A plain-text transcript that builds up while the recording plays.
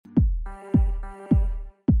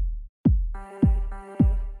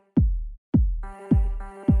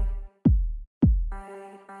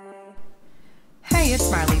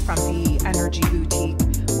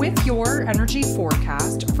your energy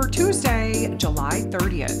forecast for Tuesday, July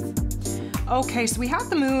 30th. Okay, so we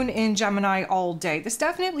have the moon in Gemini all day. This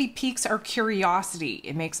definitely piques our curiosity.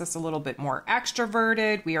 It makes us a little bit more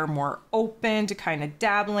extroverted. We are more open to kind of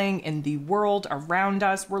dabbling in the world around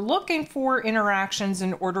us. We're looking for interactions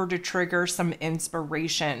in order to trigger some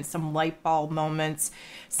inspiration, some light bulb moments,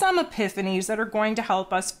 some epiphanies that are going to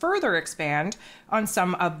help us further expand on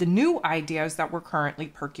some of the new ideas that we're currently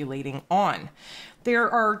percolating on.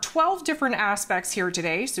 There are 12 different aspects here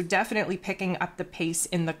today, so definitely picking up the pace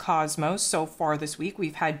in the cosmos. So far this week,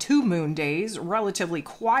 we've had 2 moon days, relatively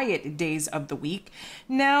quiet days of the week.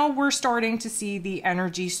 Now we're starting to see the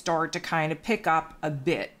energy start to kind of pick up a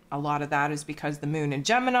bit. A lot of that is because the moon in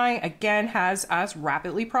Gemini, again, has us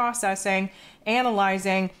rapidly processing,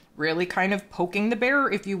 analyzing, really kind of poking the bear,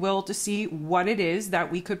 if you will, to see what it is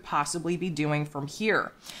that we could possibly be doing from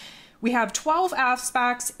here. We have 12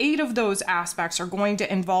 aspects. 8 of those aspects are going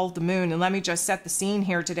to involve the moon. And let me just set the scene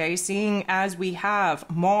here today, seeing as we have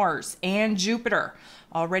Mars and Jupiter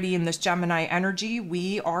already in this Gemini energy.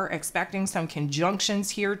 We are expecting some conjunctions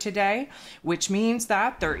here today, which means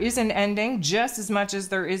that there is an ending just as much as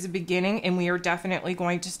there is a beginning. And we are definitely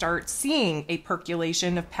going to start seeing a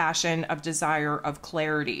percolation of passion, of desire, of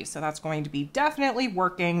clarity. So that's going to be definitely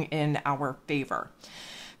working in our favor.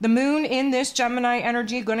 The moon in this Gemini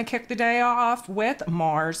energy going to kick the day off with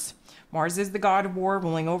Mars. Mars is the god of war,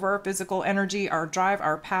 ruling over our physical energy, our drive,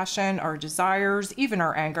 our passion, our desires, even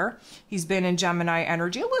our anger. He's been in Gemini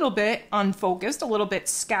energy a little bit unfocused, a little bit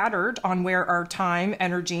scattered on where our time,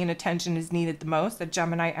 energy, and attention is needed the most. The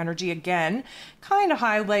Gemini energy, again, kind of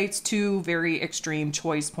highlights 2 very extreme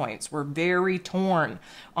choice points. We're very torn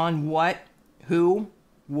on what, who,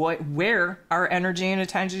 what, where our energy and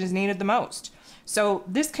attention is needed the most. So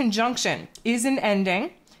this conjunction is an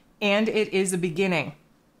ending and it is a beginning.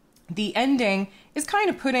 The ending is kind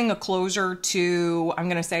of putting a closure to, I'm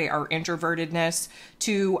going to say, our introvertedness,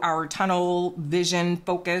 to our tunnel vision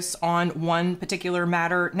focus on one particular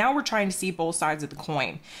matter. Now we're trying to see both sides of the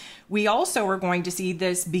coin. We also are going to see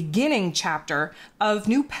this beginning chapter of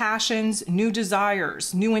new passions, new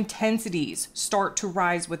desires, new intensities start to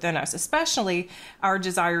rise within us, especially our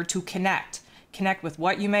desire to connect. Connect with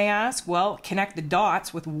what, you may ask? Well, connect the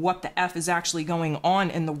dots with what the F is actually going on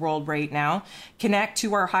in the world right now. Connect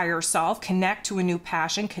to our higher self, connect to a new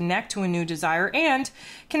passion, connect to a new desire, and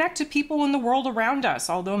connect to people in the world around us.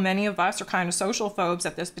 Although many of us are kind of social phobes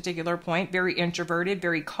at this particular point, very introverted,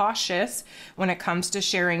 very cautious when it comes to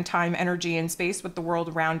sharing time, energy, and space with the world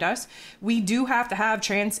around us, we do have to have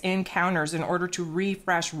trance encounters in order to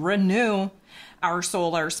refresh, renew our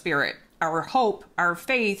soul, our spirit, our hope, our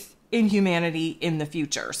faith in humanity in the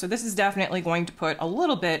future. So this is definitely going to put a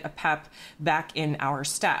little bit of pep back in our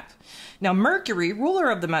step. Now, Mercury, ruler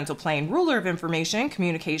of the mental plane, ruler of information,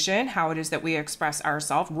 communication, how it is that we express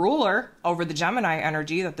ourselves, ruler over the Gemini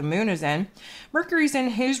energy that the moon is in. Mercury's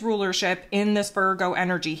in his rulership in this Virgo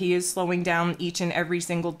energy. He is slowing down each and every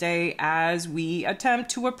single day as we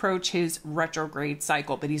attempt to approach his retrograde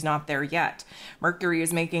cycle, but he's not there yet. Mercury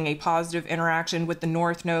is making a positive interaction with the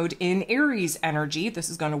North Node in Aries energy. This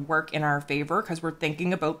is going to work in our favor because we're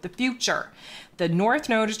thinking about the future. The North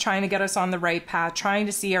Node is trying to get us on the right path, trying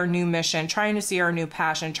to see our new mission, trying to see our new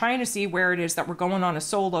passion, trying to see where it is that we're going on a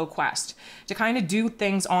solo quest, to kind of do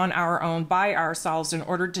things on our own by ourselves in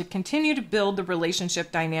order to continue to build the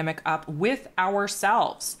relationship dynamic up with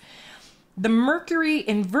ourselves. The Mercury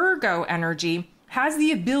in Virgo energy has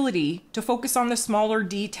the ability to focus on the smaller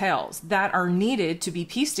details that are needed to be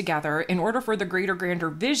pieced together in order for the greater, grander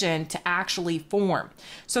vision to actually form.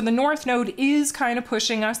 So the North Node is kind of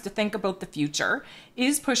pushing us to think about the future,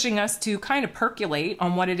 is pushing us to kind of percolate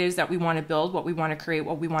on what it is that we want to build, what we want to create,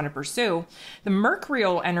 what we want to pursue. The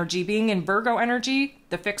Mercurial energy, being in Virgo energy,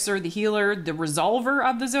 the fixer, the healer, the resolver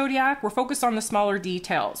of the zodiac, we're focused on the smaller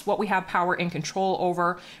details, what we have power and control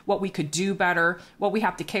over, what we could do better, what we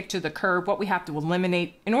have to kick to the curb, what we have to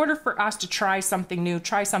eliminate in order for us to try something new,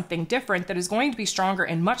 try something different that is going to be stronger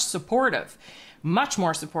and much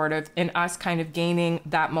more supportive in us kind of gaining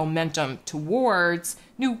that momentum towards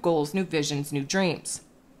new goals, new visions, new dreams.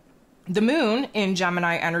 The moon in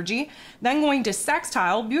Gemini energy, then going to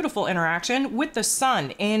sextile, beautiful interaction with the sun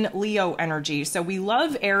in Leo energy. So we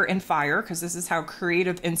love air and fire because this is how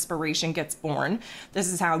creative inspiration gets born.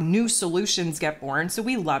 This is how new solutions get born. So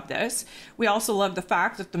we love this. We also love the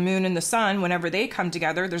fact that the moon and the sun, whenever they come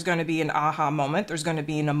together, there's going to be an aha moment. There's going to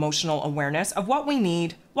be an emotional awareness of what we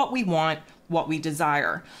need, what we want, what we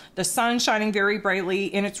desire. The sun shining very brightly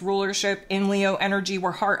in its rulership in Leo energy,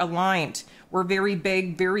 we're heart aligned. We're very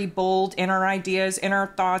big, very bold in our ideas, in our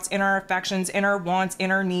thoughts, in our affections, in our wants,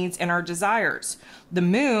 in our needs, in our desires. The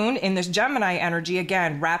moon in this Gemini energy,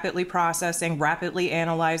 again, rapidly processing, rapidly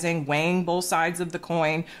analyzing, weighing both sides of the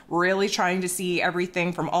coin, really trying to see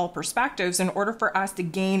everything from all perspectives in order for us to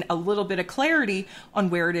gain a little bit of clarity on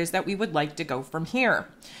where it is that we would like to go from here.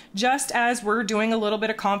 Just as we're doing a little bit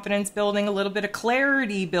of confidence building, a little bit of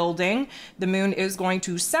clarity building, the moon is going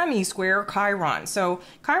to semi-square Chiron. So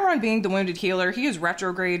Chiron, being the wounded healer, he is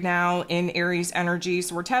retrograde now in Aries energy.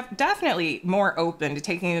 So we're definitely more open to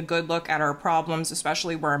taking a good look at our problems,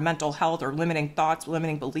 especially where our mental health or limiting thoughts,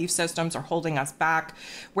 limiting belief systems are holding us back,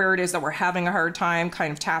 where it is that we're having a hard time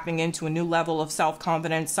kind of tapping into a new level of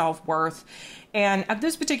self-confidence, self-worth. And at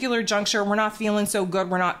this particular juncture, we're not feeling so good,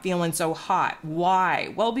 we're not feeling so hot.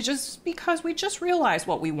 Why? Well, because we just realized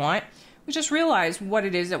what we want. We just realized what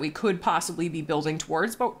it is that we could possibly be building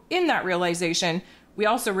towards. But in that realization, we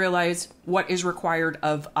also realize what is required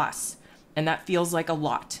of us. And that feels like a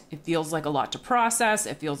lot. It feels like a lot to process.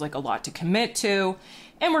 It feels like a lot to commit to.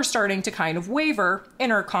 And we're starting to kind of waver in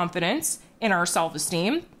our confidence, in our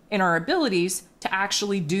self-esteem, in our abilities to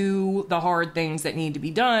actually do the hard things that need to be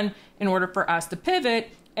done in order for us to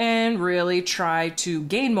pivot and really try to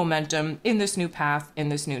gain momentum in this new path, in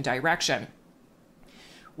this new direction.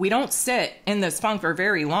 We don't sit in this funk for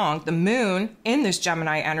very long. The moon in this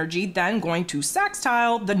Gemini energy then going to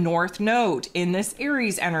sextile the North Node in this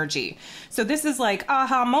Aries energy. So this is like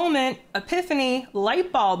aha moment, epiphany,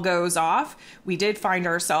 light bulb goes off. We did find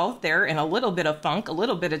ourselves there in a little bit of funk, a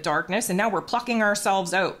little bit of darkness, and now we're plucking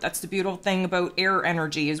ourselves out. That's the beautiful thing about air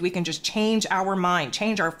energy, is we can just change our mind,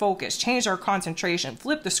 change our focus, change our concentration,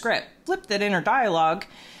 flip the script, flip that inner dialogue.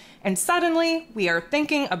 And suddenly we are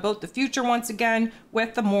thinking about the future once again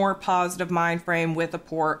with a more positive mind frame, with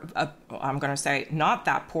I'm going to say not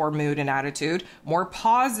that poor mood and attitude, more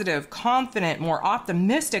positive, confident, more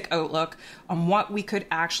optimistic outlook on what we could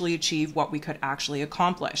actually achieve, what we could actually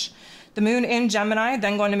accomplish. The moon in Gemini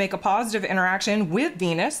then going to make a positive interaction with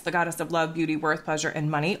Venus, the goddess of love, beauty, worth, pleasure,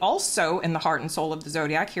 and money, also in the heart and soul of the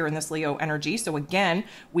zodiac here in this Leo energy. So again,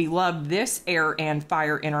 we love this air and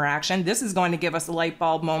fire interaction. This is going to give us a light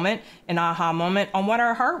bulb moment, an aha moment on what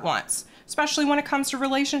our heart wants, especially when it comes to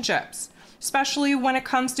relationships, especially when it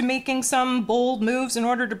comes to making some bold moves in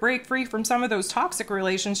order to break free from some of those toxic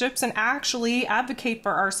relationships and actually advocate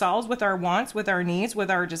for ourselves with our wants, with our needs,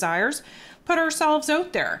 with our desires, put ourselves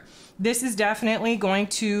out there. This is definitely going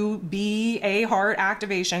to be a heart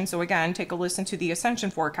activation. So again, take a listen to the ascension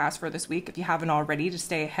forecast for this week if you haven't already, to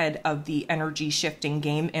stay ahead of the energy shifting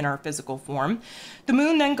game in our physical form. The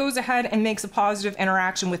moon then goes ahead and makes a positive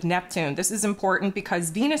interaction with Neptune. This is important because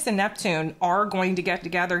Venus and Neptune are going to get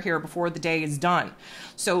together here before the day is done.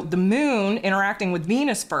 So the moon interacting with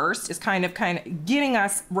Venus first is kind of getting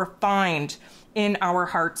us refined in our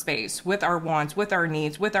heart space, with our wants, with our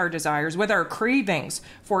needs, with our desires, with our cravings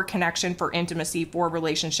for connection, for intimacy, for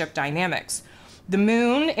relationship dynamics. The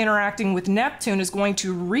moon interacting with Neptune is going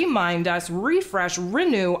to remind us, refresh,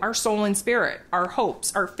 renew our soul and spirit, our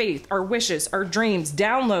hopes, our faith, our wishes, our dreams,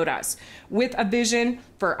 download us with a vision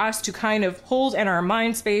for us to kind of hold in our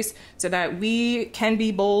mind space so that we can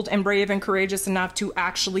be bold and brave and courageous enough to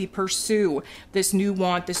actually pursue this new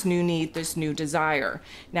want, this new need, this new desire.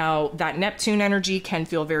 Now, that Neptune energy can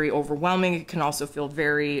feel very overwhelming. It can also feel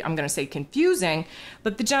very, I'm going to say, confusing,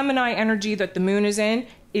 but the Gemini energy that the moon is in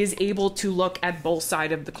is able to look at both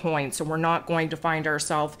sides of the coin. So we're not going to find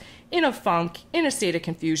ourselves in a funk, in a state of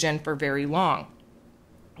confusion for very long.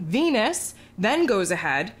 Venus then goes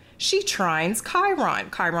ahead. She trines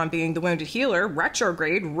Chiron. Chiron being the wounded healer,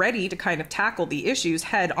 retrograde, ready to kind of tackle the issues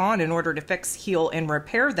head on in order to fix, heal, and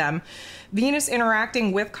repair them. Venus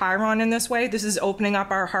interacting with Chiron in this way, this is opening up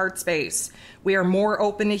our heart space. We are more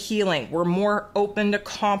open to healing. We're more open to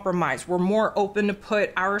compromise. We're more open to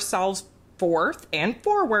put ourselves forth and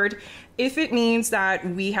forward if it means that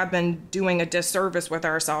we have been doing a disservice with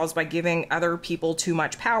ourselves by giving other people too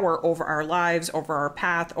much power over our lives, over our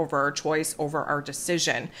path, over our choice, over our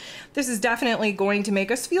decision. This is definitely going to make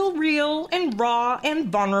us feel real and raw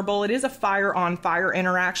and vulnerable. It is a fire on fire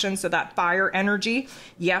interaction, so that fire energy,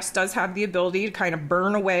 yes, does have the ability to kind of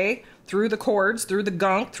burn away through the cords, through the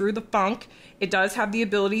gunk, through the funk. It does have the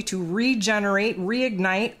ability to regenerate,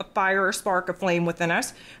 reignite a fire, a spark, a flame within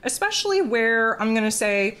us, especially where, I'm going to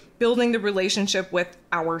say, building the relationship with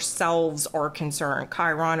ourselves are concerned.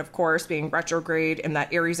 Chiron, of course, being retrograde in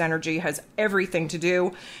that Aries energy, has everything to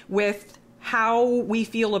do with how we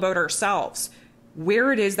feel about ourselves,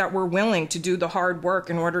 where it is that we're willing to do the hard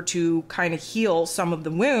work in order to kind of heal some of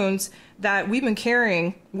the wounds that we've been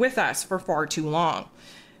carrying with us for far too long.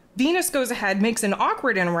 Venus goes ahead, makes an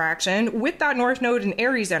awkward interaction with that North Node in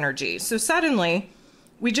Aries energy. So suddenly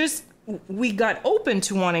we got open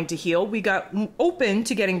to wanting to heal. We got open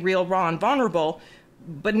to getting real, raw, and vulnerable.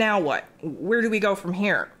 But now what? Where do we go from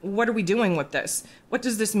here? What are we doing with this? What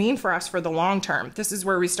does this mean for us for the long term? This is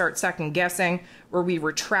where we start second guessing, where we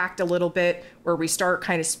retract a little bit, where we start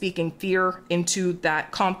kind of speaking fear into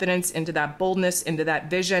that confidence, into that boldness, into that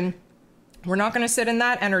vision. We're not going to sit in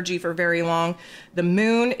that energy for very long. The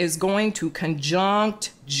moon is going to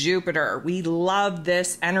conjunct Jupiter. We love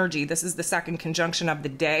this energy. This is the second conjunction of the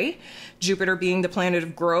day. Jupiter being the planet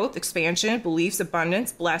of growth, expansion, beliefs,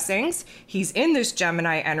 abundance, blessings. He's in this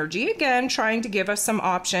Gemini energy, again, trying to give us some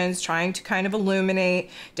options, trying to kind of illuminate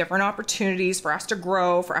different opportunities for us to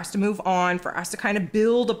grow, for us to move on, for us to kind of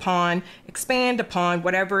build upon, expand upon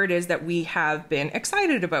whatever it is that we have been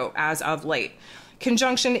excited about as of late.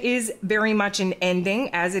 Conjunction is very much an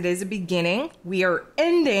ending as it is a beginning. We are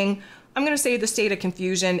ending, I'm going to say, the state of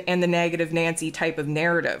confusion and the negative Nancy type of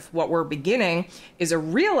narrative. What we're beginning is a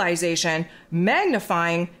realization,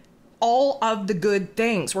 magnifying all of the good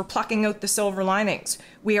things. We're plucking out the silver linings.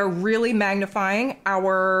 We are really magnifying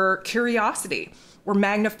our curiosity. We're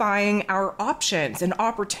magnifying our options and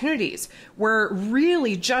opportunities. We're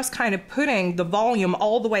really just kind of putting the volume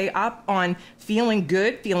all the way up on feeling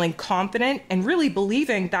good, feeling confident, and really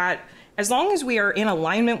believing that as long as we are in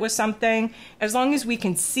alignment with something, as long as we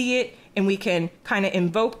can see it and we can kind of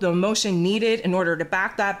invoke the emotion needed in order to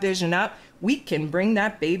back that vision up, we can bring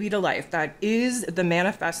that baby to life. That is the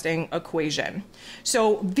manifesting equation.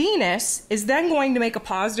 So Venus is then going to make a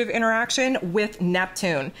positive interaction with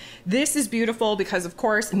Neptune. This is beautiful because, of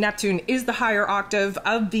course, Neptune is the higher octave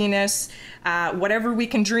of Venus. Whatever we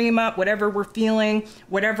can dream up, whatever we're feeling,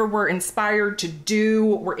 whatever we're inspired to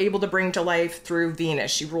do, we're able to bring to life through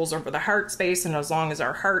Venus. She rules over the heart space, and as long as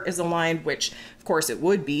our heart is aligned, which of course it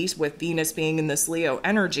would be with Venus being in this Leo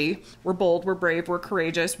energy, we're bold, we're brave, we're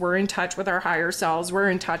courageous, we're in touch with our higher selves, we're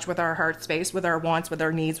in touch with our heart space, with our wants, with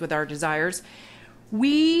our needs, with our desires.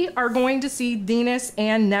 We are going to see Venus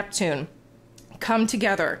and Neptune come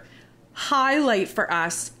together, highlight for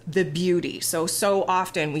us the beauty. So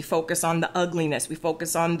often we focus on the ugliness, we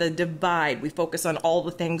focus on the divide, we focus on all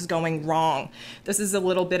the things going wrong. This is a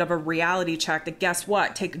little bit of a reality check that, guess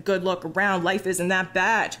what? Take a good look around. Life isn't that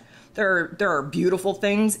bad. There are beautiful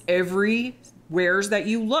things everywhere that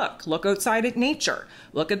you look. Look outside at nature.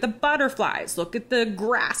 Look at the butterflies. Look at the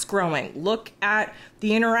grass growing. Look at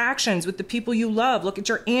the interactions with the people you love. Look at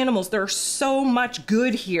your animals. There's so much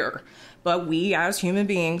good here. But we as human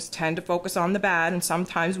beings tend to focus on the bad, and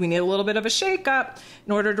sometimes we need a little bit of a shake-up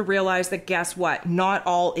in order to realize that, guess what? Not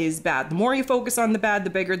all is bad. The more you focus on the bad,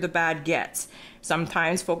 the bigger the bad gets.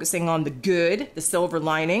 Sometimes focusing on the good, the silver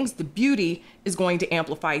linings, the beauty is going to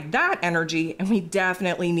amplify that energy, and we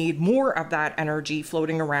definitely need more of that energy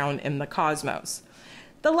floating around in the cosmos.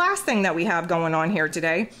 The last thing that we have going on here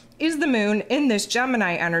today is the moon in this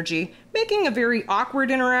Gemini energy, making a very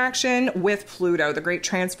awkward interaction with Pluto, the great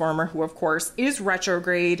transformer, who of course is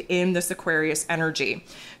retrograde in this Aquarius energy.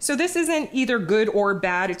 So this isn't either good or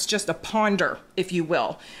bad, it's just a ponder, if you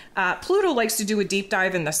will. Pluto likes to do a deep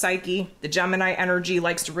dive in the psyche. The Gemini energy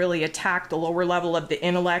likes to really attack the lower level of the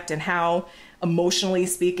intellect and how, emotionally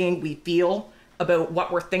speaking, we feel about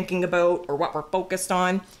what we're thinking about or what we're focused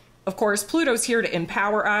on. Of course, Pluto's here to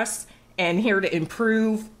empower us and here to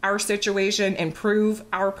improve our situation, improve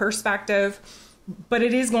our perspective, but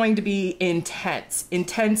it is going to be intense.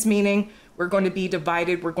 Intense meaning we're going to be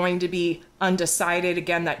divided, we're going to be undecided.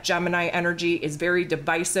 Again, that Gemini energy is very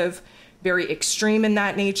divisive, very extreme in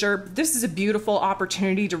that nature. This is a beautiful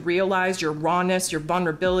opportunity to realize your rawness, your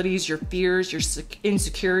vulnerabilities, your fears, your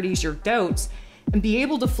insecurities, your doubts, and be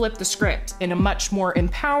able to flip the script in a much more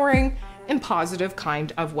empowering and positive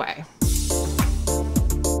kind of way.